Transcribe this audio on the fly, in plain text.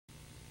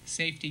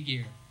Safety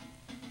gear.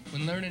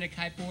 When learning a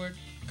kiteboard,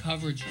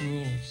 coverage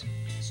rules.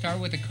 Start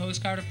with a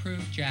Coast Guard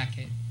approved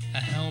jacket, a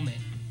helmet,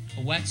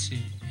 a wetsuit,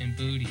 and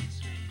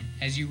booties.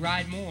 As you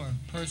ride more,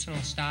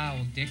 personal style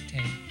will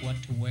dictate what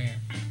to wear.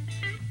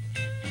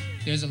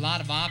 There's a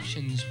lot of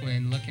options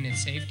when looking at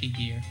safety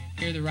gear.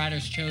 Here the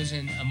rider's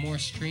chosen a more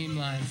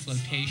streamlined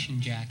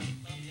flotation jacket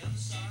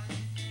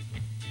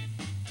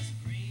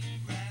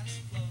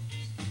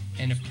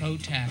and a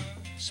ProTech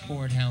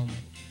sport helmet.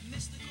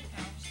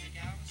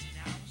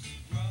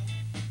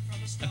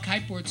 A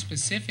kiteboard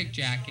specific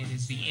jacket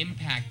is the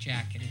impact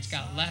jacket. It's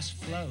got less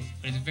float,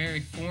 but it's very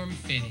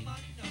form-fitting,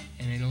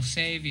 and it'll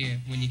save you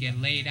when you get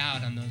laid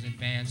out on those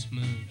advanced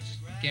moves.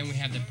 Again, we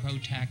have the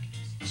ProTech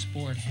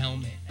sport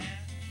helmet.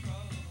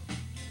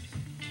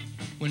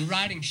 When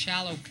riding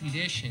shallow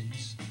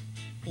conditions,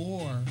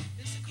 or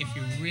if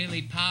you're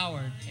really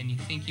powered and you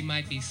think you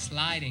might be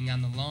sliding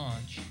on the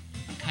launch,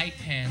 kite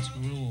pants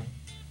rule.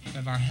 We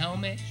have our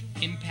helmet,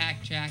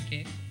 impact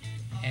jacket,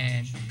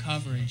 and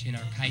coverage in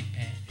our kite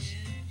pants.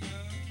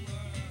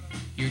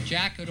 Your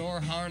jacket or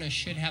harness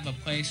should have a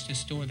place to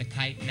store the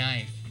kite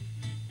knife.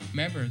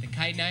 Remember, the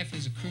kite knife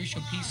is a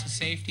crucial piece of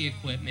safety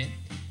equipment.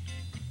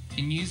 You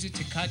can use it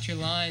to cut your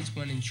lines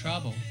when in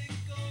trouble,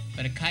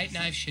 but a kite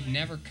knife should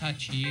never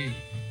cut you.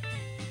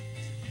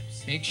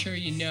 Make sure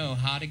you know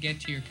how to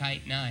get to your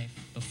kite knife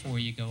before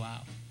you go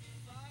out.